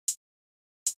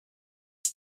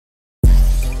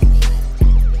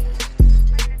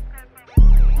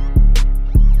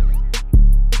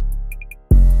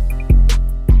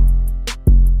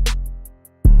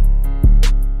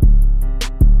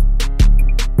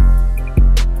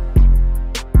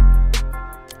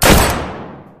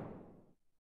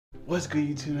What's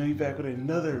good, YouTube? Man, we back with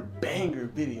another banger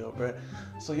video, bro.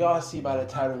 So y'all see by the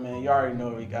title, man, y'all already know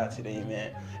what we got today,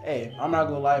 man. Hey, I'm not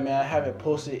gonna lie, man, I haven't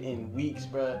posted in weeks,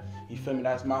 bro. You feel me?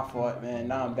 That's my fault, man.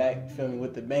 Now I'm back, you feel me,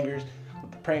 with the bangers, with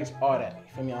the pranks, all that.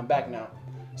 You feel me? I'm back now.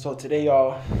 So today,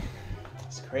 y'all,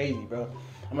 it's crazy, bro.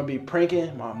 I'm gonna be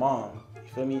pranking my mom.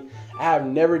 You feel me? I have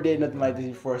never did nothing like this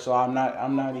before, so I'm not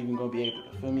even gonna be able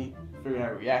to, feel me, figure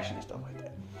out reaction and stuff like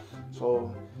that.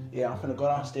 So yeah, I'm finna go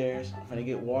downstairs. I'm finna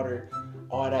get water,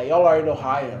 all that. Y'all already know how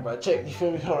I am, bro. Check, you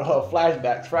feel me?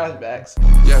 Flashbacks.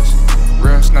 Yes,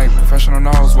 real snake, professional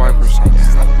nose wipers.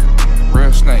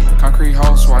 Real snake, concrete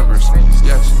hose wipers.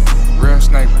 Yes, real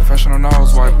snake, professional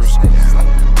nose wipers.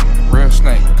 Real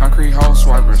snake, concrete hose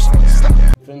wipers.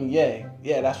 Feel me?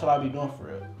 Yeah, that's what I be doing for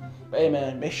real. But hey,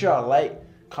 man, make sure y'all like,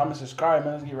 comment, subscribe,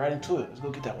 man. Let's get right into it. Let's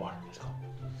go get that water. Let's go.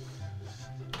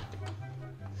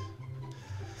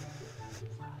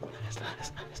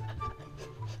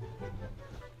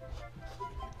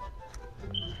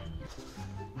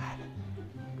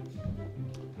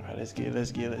 Alright, let's get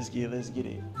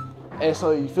it. Hey,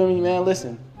 so you feel me, man?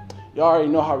 Listen, y'all already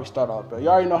know how we start off, bro. Y'all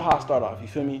already know how I start off, you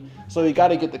feel me? So we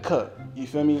gotta get the cup, you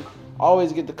feel me?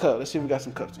 Always get the cup. Let's see if we got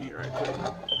some cups in here right quick.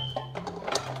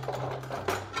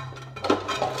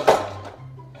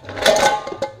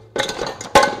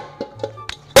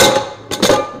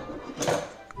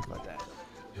 Like that.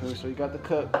 You feel me? So you got the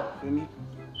cup, you feel me?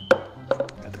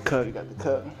 You got the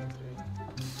cup.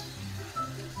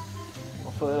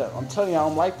 I'll fill it up. I'm telling you,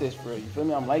 I'm like this, bro. You feel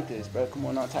me? I'm like this, bro. Come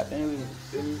on now, tap in with me.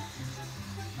 Feel me?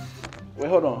 Wait,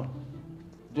 hold on.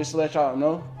 Just to let y'all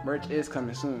know, merch is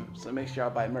coming soon. So make sure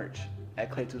y'all buy merch at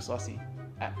Clay2Saucy.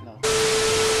 No.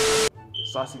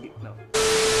 Saucy, no.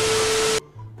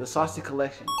 The Saucy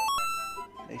Collection.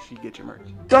 Make sure you get your merch.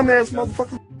 Dumbass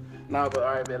motherfucker. Nah, but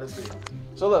alright, man, let's do it.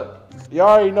 So look, y'all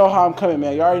already know how I'm coming,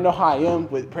 man. Y'all already know how I am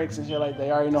with pranks and shit like that.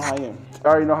 Y'all already know how I am. Y'all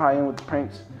already know how I am with the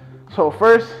pranks. So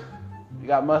first, we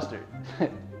got mustard.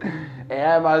 And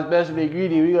that's my special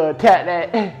ingredient. We gonna tap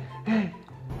that.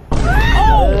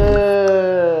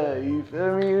 You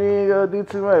feel me? We ain't gonna do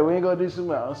too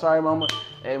much. I'm sorry, mama.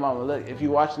 Hey, mama, look, if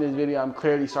you watching this video, I'm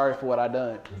clearly sorry for what I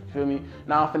done. You feel me?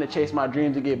 Now I'm finna chase my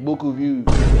dreams to get buku views.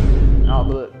 Now,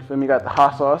 but look, you feel me? Got the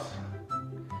hot sauce.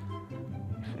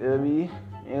 You feel me?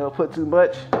 Ain't gonna put too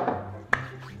much.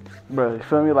 Bro, you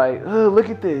feel me? Like, look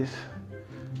at this.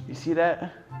 You see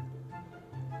that?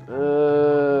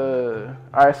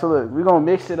 Alright, so look, we're gonna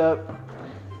mix it up.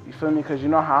 You feel me? Cause you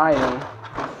know how I am.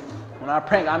 When I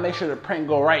prank, I make sure the prank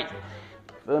go right.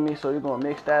 Feel me? So you're gonna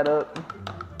mix that up.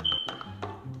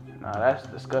 Nah, that's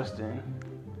disgusting.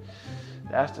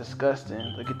 That's disgusting.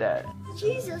 Look at that.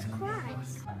 Jesus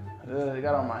Christ. I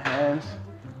got on my hands.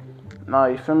 Nah,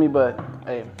 you feel me? But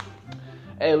hey,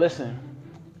 listen.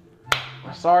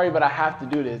 I'm sorry, but I have to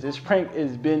do this. This prank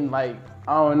has been like,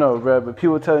 I don't know, bro, but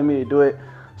people telling me to do it,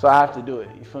 so I have to do it.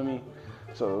 You feel me?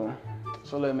 So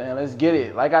look, man, let's get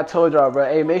it. Like I told y'all, bro.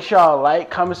 Hey, make sure y'all like,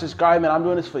 comment, subscribe, man. I'm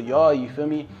doing this for y'all. You feel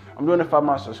me? I'm doing it for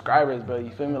my subscribers, bro.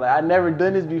 You feel me? Like I never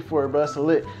done this before, bro. So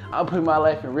look, I'm putting my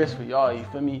life in risk for y'all. You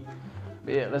feel me?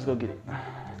 But yeah, let's go get it.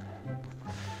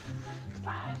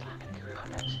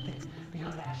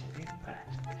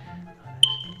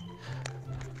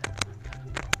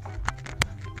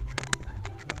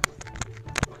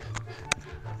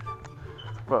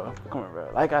 Bro, come on,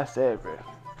 bro. Like I said, bro, I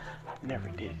never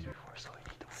did this before, so we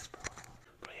need to whisper.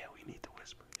 But yeah, we need to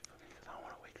whisper, you feel me? Because I don't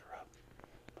want to wake her up.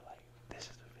 But like,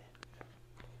 this is the event.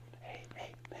 Hey,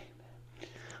 man.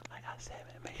 Like I said,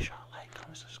 man, make sure I like,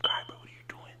 comment, subscribe, bro. What are you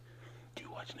doing? You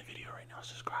watching the video right now?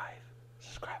 Subscribe.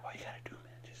 Subscribe. All you gotta do,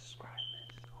 man. Just subscribe,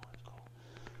 man. Just go. Let's go.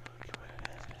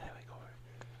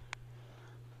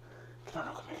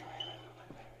 Come on. Come here.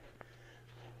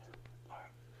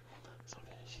 Alright. So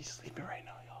she's sleeping right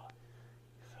now, y'all.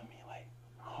 You feel me? Like,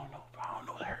 I don't know, bro. I don't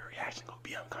know what her reaction gonna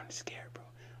be. I'm kind of scared, bro.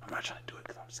 I'm not trying to do it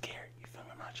because I'm scared. You feel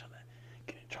me? I'm not trying to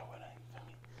get in trouble. You feel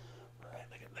me?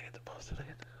 Alright, look at the poster.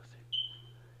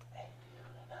 Hey,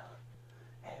 now.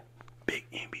 Hey, big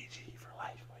MBG for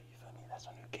life, bro. You feel me? That's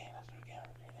a new game. We're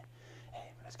creating.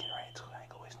 Hey, let's get right into it. I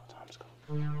ain't gonna waste no time. Let's go.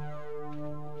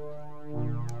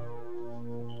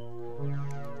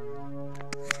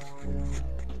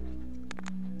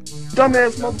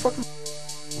 Dumbass motherfucker.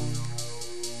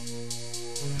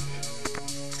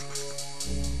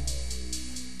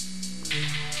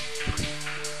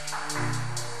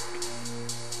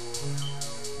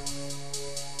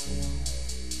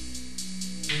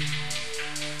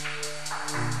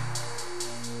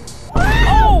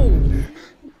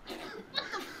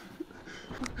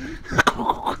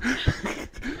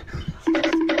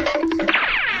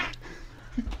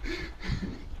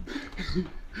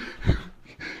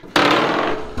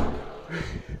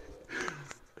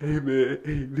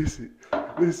 listen,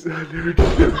 I never did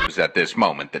that. It was at this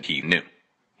moment that he knew.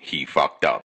 He fucked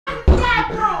up.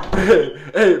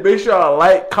 Hey, make sure y'all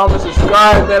like, comment,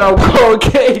 subscribe, man. I'm going,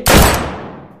 okay?